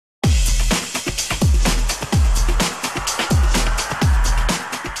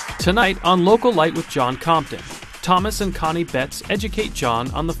Tonight on Localite with John Compton, Thomas and Connie Betts educate John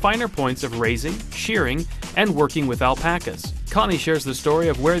on the finer points of raising, shearing, and working with alpacas. Connie shares the story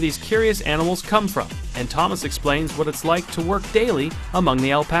of where these curious animals come from, and Thomas explains what it's like to work daily among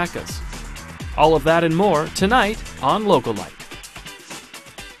the alpacas. All of that and more tonight on Localite.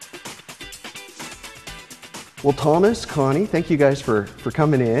 Well, Thomas, Connie, thank you guys for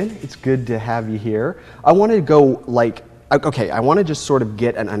coming in. It's good to have you here. I want to go I want to just sort of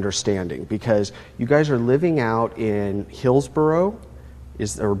get an understanding because you guys are living out in Hillsborough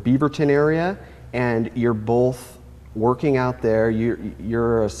or Beaverton area, and you're both working out there.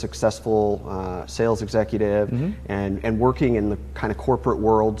 You're a successful sales executive and working in the kind of corporate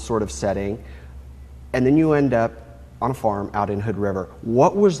world sort of setting, and then you end up on a farm out in Hood River.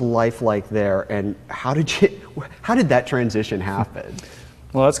 What was life like there, and how did that transition happen?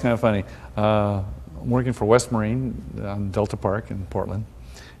 Well, that's kind of funny. I'm working for West Marine on Delta Park in Portland,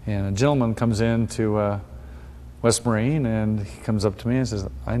 and a gentleman comes in to West Marine, and he comes up to me and says,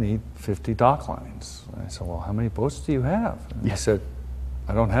 I need 50 dock lines. And I said, well, how many boats do you have? And he said,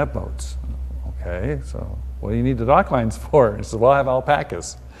 I don't have boats. Okay, so what do you need the dock lines for? He said, well, I have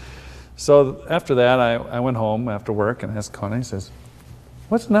alpacas. So after that, I went home after work and asked Connie, he says,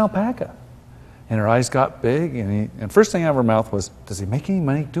 what's an alpaca? And her eyes got big, and first thing out of her mouth was, does he make any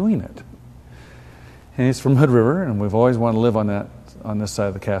money doing it? And he's from Hood River, and we've always wanted to live on this side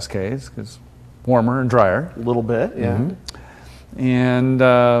of the Cascades because it's warmer and drier. A little bit, yeah. And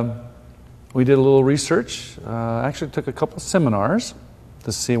we did a little research. Actually took a couple of seminars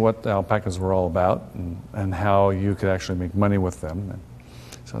to see what the alpacas were all about and how you could actually make money with them. And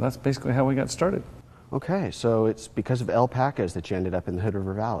so that's basically how we got started. Okay, so it's because of alpacas that you ended up in the Hood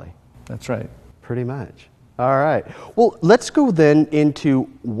River Valley. That's right. Pretty much. All right. Well, let's go then into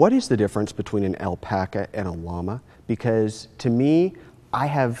what is the difference between an alpaca and a llama? Because to me,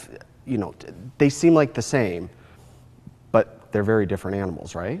 they seem like the same, but they're very different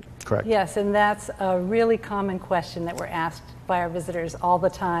animals, right? Correct. Yes, and that's a really common question that we're asked by our visitors all the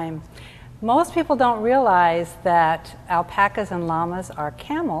time. Most people don't realize that alpacas and llamas are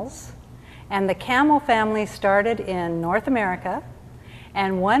camels, and the camel family started in North America,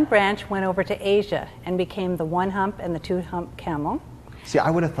 and one branch went over to Asia and became the one-hump and the two-hump camel. See, I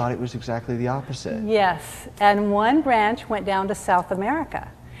would have thought it was exactly the opposite. Yes, and one branch went down to South America,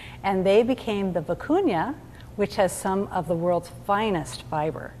 and they became the vicuña, which has some of the world's finest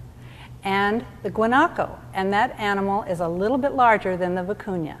fiber, and the guanaco, and that animal is a little bit larger than the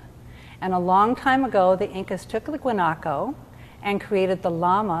vicuña. And a long time ago, the Incas took the guanaco and created the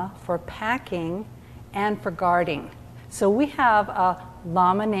llama for packing and for guarding. So we have a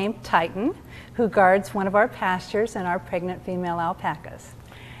llama named Titan who guards one of our pastures and our pregnant female alpacas.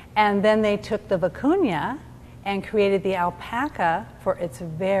 And then they took the vicuña and created the alpaca for its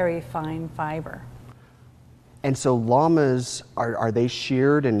very fine fiber. And so llamas, are they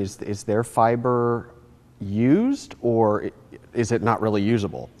sheared, and is their fiber used, or is it not really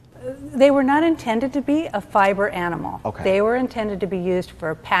usable? They were not intended to be a fiber animal. Okay. They were intended to be used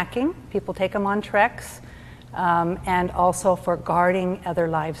for packing. People take them on treks. And also for guarding other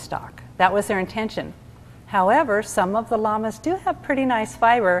livestock. That was their intention. However, some of the llamas do have pretty nice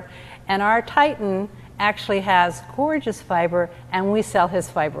fiber, and our Titan actually has gorgeous fiber, and we sell his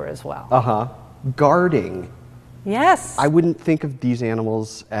fiber as well. Guarding. Yes. I wouldn't think of these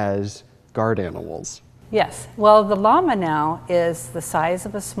animals as guard animals. Yes. Well, the llama now is the size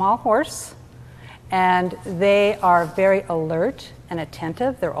of a small horse, and they are very alert and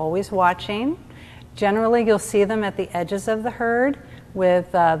attentive. They're always watching. Generally, you'll see them at the edges of the herd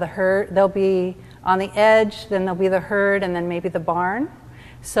with the herd. They'll be on the edge, then there'll be the herd, and then maybe the barn,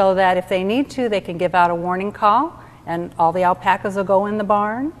 so that if they need to, they can give out a warning call, and all the alpacas will go in the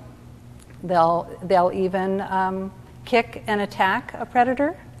barn. They'll even kick and attack a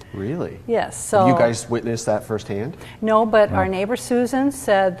predator. Really? Yes. So have you guys witnessed that firsthand? No, but our neighbor Susan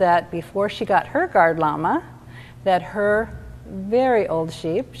said that before she got her guard llama, that her very old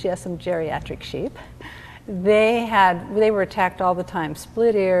sheep, she has some geriatric sheep, they were attacked all the time,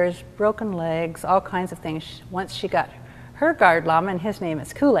 split ears, broken legs, all kinds of things. Once she got her guard llama, and his name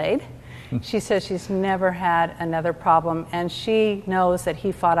is Kool-Aid, she says she's never had another problem, and she knows that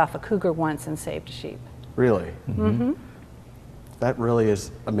he fought off a cougar once and saved a sheep. Really? That really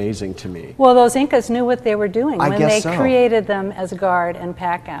is amazing to me. Well, those Incas knew what they were doing when they so. created them as guard and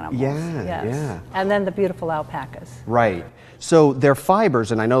pack animals. Yeah, yes. yeah. And then the beautiful alpacas. Right. So their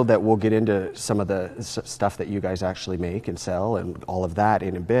fibers, and I know that we'll get into some of the stuff that you guys actually make and sell and all of that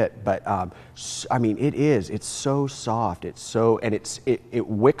in a bit, but I mean, it's so soft, it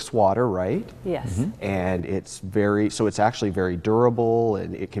wicks water, right? Yes. Mm-hmm. And it's actually very durable,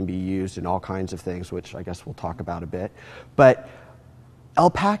 and it can be used in all kinds of things, which I guess we'll talk about a bit. But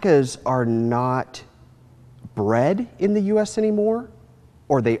alpacas are not bred in the U.S. anymore?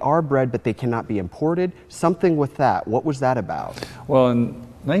 Or they are bred, but they cannot be imported? Something with that. What was that about? Well, in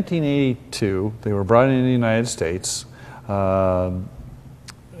 1982, they were brought into the United States, and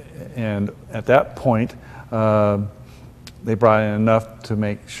at that point, they brought in enough to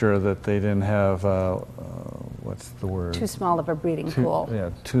make sure that they didn't have, what's the word? Too small of a breeding pool. Yeah,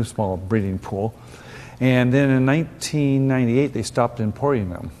 too small a breeding pool. And then in 1998, they stopped importing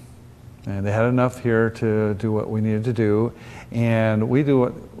them. And they had enough here to do what we needed to do. And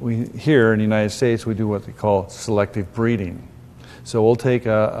here in the United States, we do what they call selective breeding. So we'll take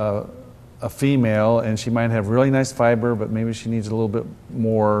a female, and she might have really nice fiber, but maybe she needs a little bit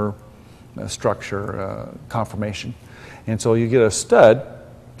more structure, conformation. And so you get a stud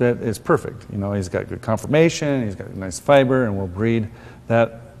that is perfect. You know, he's got good conformation, he's got nice fiber, and we'll breed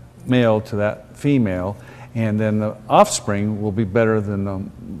that male to that female. And then the offspring will be better than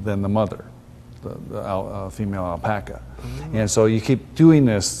the mother, the female alpaca. Mm-hmm. And so you keep doing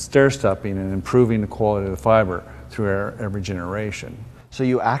this stair-stepping and improving the quality of the fiber through every generation. So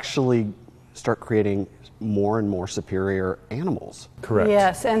you actually start creating more and more superior animals. Correct.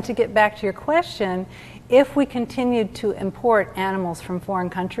 Yes, and to get back to your question, if we continued to import animals from foreign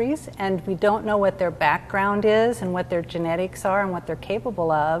countries and we don't know what their background is and what their genetics are and what they're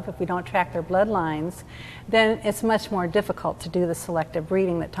capable of, if we don't track their bloodlines, then it's much more difficult to do the selective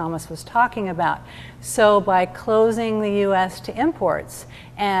breeding that Thomas was talking about. So by closing the U.S. to imports,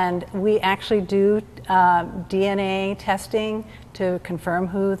 and we actually do DNA testing to confirm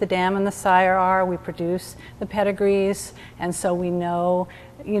who the dam and the sire are. We produce the pedigrees, and so we know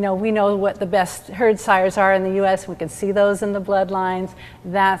what the best herd sires are in the U.S. We can see those in the bloodlines.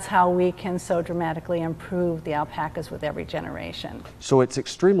 That's how we can so dramatically improve the alpacas with every generation. So it's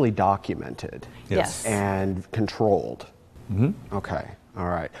extremely documented. Yes. And controlled. Mm-hmm. Okay. All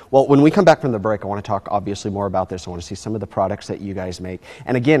right. Well, when we come back from the break, I want to talk obviously more about this. I want to see some of the products that you guys make.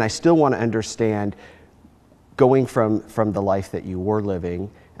 And again, I still want to understand, going from the life that you were living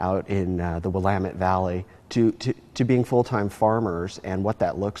out in the Willamette Valley to being full-time farmers, and what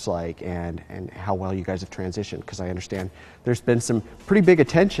that looks like, and how well you guys have transitioned, because I understand there's been some pretty big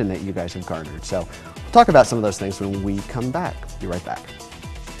attention that you guys have garnered. So we'll talk about some of those things when we come back. Be right back.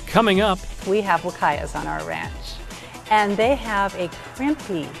 Coming up, we have Localite on our ranch, and they have a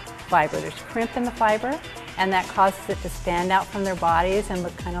crimpy fiber. There's crimp in the fiber, and that causes it to stand out from their bodies and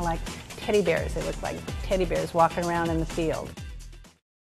look kind of like teddy bears. They look like teddy bears walking around in the field.